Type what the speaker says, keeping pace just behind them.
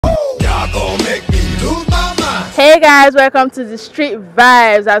Hey guys, welcome to the Street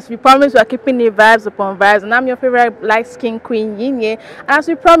Vibes. As we promised, we're keeping the vibes upon vibes, and I'm your favorite light skin queen, Yinye. And as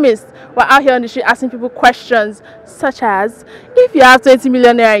we promised, we're out here on the street asking people questions such as: if you have 20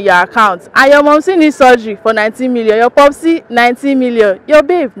 million naira in your account and your mom needs surgery for 19 million, your popsy 19 million, your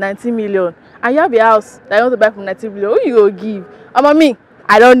babe 19 million, and you have a house that you want to buy from 19 million, who you go give? Me,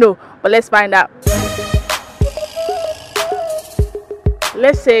 I don't know, but let's find out.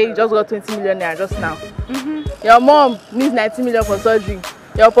 Let's say you just got 20 million naira just now. Your mom needs 19 million for surgery.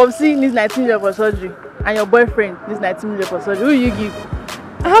 Your popsy needs 19 million for surgery. And your boyfriend needs 19 million for surgery. Who you give?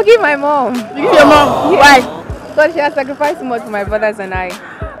 I'll give my mom. You give your mom? Yeah. Why? Because she has sacrificed so much for my brothers and I.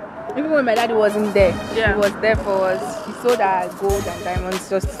 Even when my daddy wasn't there, Yeah. she was there for us. She sold her gold and diamonds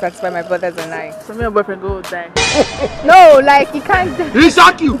just to satisfy my brothers and I. So me and boyfriend go die. No, like he can't. He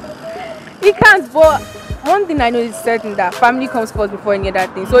shock you. He can't, but one thing I know is certain, that family comes first before any other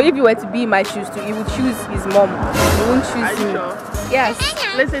thing. So if you were to be in my shoes too, he would choose his mom. He won't choose Are you me. sure? Yes.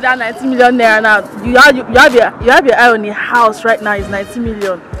 Let's say that 19 million naira now. You have your eye on the house right now is 19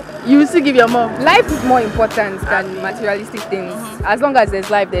 million. You will still give your mom. Life is more important than materialistic things. As long as there's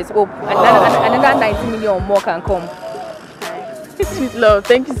life, there's hope. And another 90 million or more can come. Sweet love,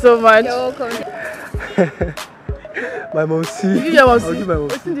 thank you so much. You're welcome. My mom see. You give your mom. I'll give my mom.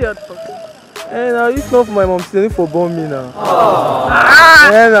 What's in the hot box? Now if not for my mom, still for born me now.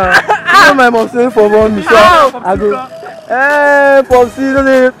 Now. You know my mom still for born me, so I go.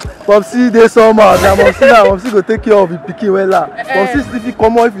 Popsy, they summer. Now Popsy go take care of the pikin well. Popsy still fit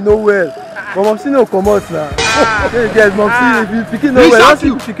come out if you know well. But Popsy no come out now. Yes, Popsy, if you pikin no well, once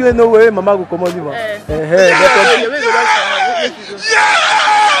you pikin no well, mama go come out leave her.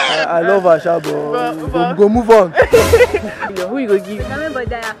 I love her, Shabo. Go move on. Who you go give? Remember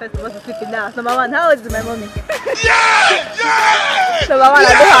that first of all to sleep in the house. Number one, how old is my mommy? Number one,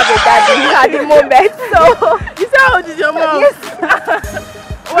 I don't have a daddy at the moment. So You say how old is your mom?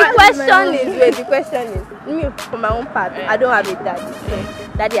 The question is, me for my own part, I don't have a daddy. So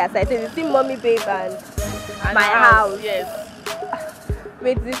daddy aside, so you see mommy, babe, and my house. Yes.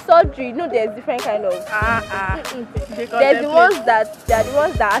 With the surgery, you know, there's different kind of. There's They are the ones that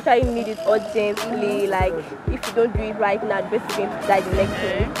actually need it urgently. Like if you don't do it right now, the person is going to die the next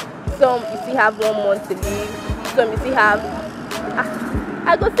day. Some you still have 1 month to live. Some you still have.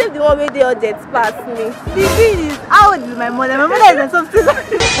 I go save the one where they urgent pass me. The thing is, how old is my mother? My mother is something.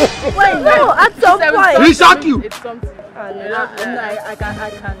 Why no? At some point. He shock you. It's something. I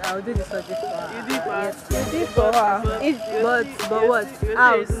can. I'll do the surgery for her. You did Yes. You did for her. But what?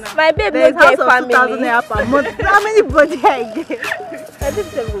 House. My baby There's will house get of 2,000 family. naira per month. How many body I get? My baby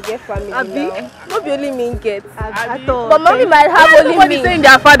will get family Abi? now. Not be only me get. At all. But mommy might have only Nobody me. saying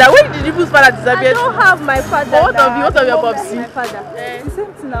their father. When did people's father I disappear? don't have my father. But what of you? now. What of your My popsy? father. The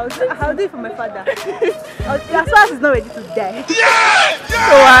same thing. I'll do it for my father. As far as he's not ready to die. So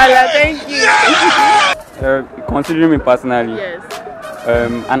thank you. Considering me personally, Yes.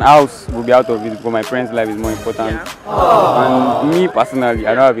 an house will be out of it because my friend's life is more important. And me personally,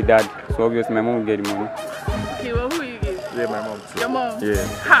 I don't have a dad, so obviously my mom will get the money. Okay, well, who you give? Yeah, my mom too. Your mom? Yeah.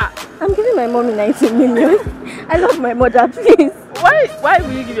 Ha! I'm giving my mommy 90 million. I love my mother, please. Why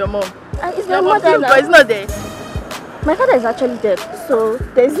will you give your mom? It's my Your mom mother too, now. but it's not there. My father is actually dead, so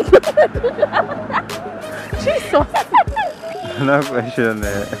there's. Jesus. No question.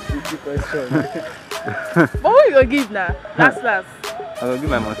 But who you gonna give now? Last. I will give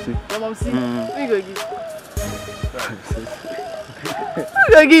my mom too. Your mom see? Who you gonna give? Who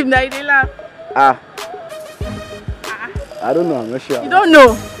you gonna give now? You dey laugh. I don't know. I'm not sure. You don't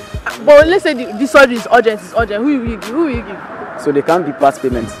know. But let's say the surgery is urgent. Who will you give? Who will you give? So they can't be past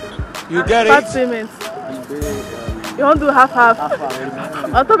payments. You get Part payments. You want to do half. On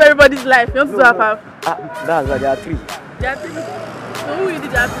top of everybody's life, you want to do half. That's why there are 3. They are thinking. So who will you do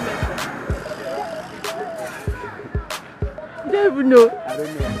the half payment for? You don't even know. I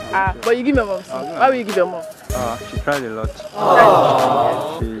don't know. But you give your mom. Why will you give your mom? She tried a lot.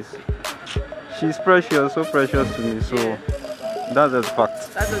 She's precious, so precious to me. So that's a fact.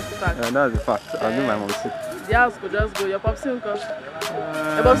 That's just the fact. Yeah, that's a fact. I'll give my mom too. The house could just go. Your popsy will come.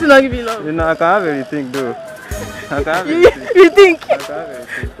 Your popsy not give you love. You know, I can have everything though. I can have You everything. think? I can have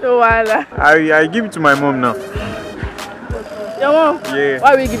everything. So voila. I give it to my mom now. Your mom? Yeah.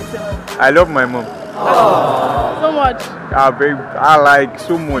 Why will you give it to your mom? I love my mom. So much. I like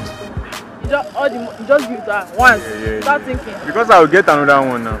so much. You just give it to her once. Yeah. Without thinking. Because I will get another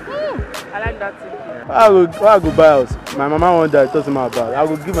one now. I like that thing. I go buy house. My mama want that. Talk to me about. I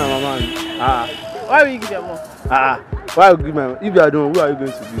will give my mama. Why will you give your mom? Why I will give my mama? If you are doing, who are you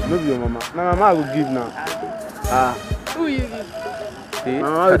going to give? Maybe your mama. My mama I will give now. Who will you give? Okay. My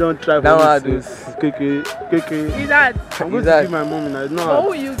mama don't try for That me one since KK. Is that? I'm going that- to give my mom now. But No,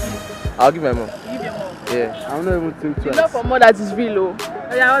 who you give? I'll give my mom. You give your mom. Yeah. I will not even think You twice. love for more that is real, oh.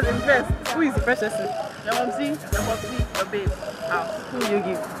 Yeah, I was impressed. Who is the first person? Your momsy, your popsy, your babe. House. Who will you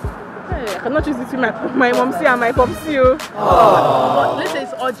give? Hey, I cannot choose between my momsy and my popsy. Oh. But let's say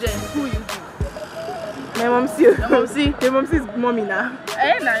it's urgent. Who will you give? My momsy. Your momsy. The momsy is mommy now.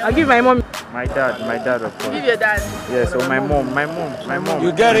 Eh, nah, I'll give my mom. My dad of course. Give your dad. Yes, so my mom.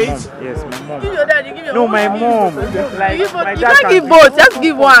 You get it? Yes, my mom. Give your dad. You give your No, mom. my mom. Like You, give both. my You dad can't give both. Just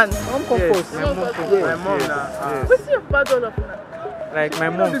give one. Yes, my mom. My mom now. What's your father of now? Like my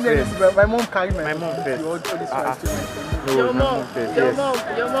mom first. My mom carry My mom first. All this No, Your my mom. first. Your Yes.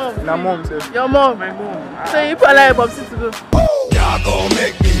 mom. Your mom. My mom first. Your mom. My mom. So you put like your popsy to go. Y'all gonna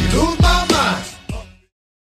make me lose my mind.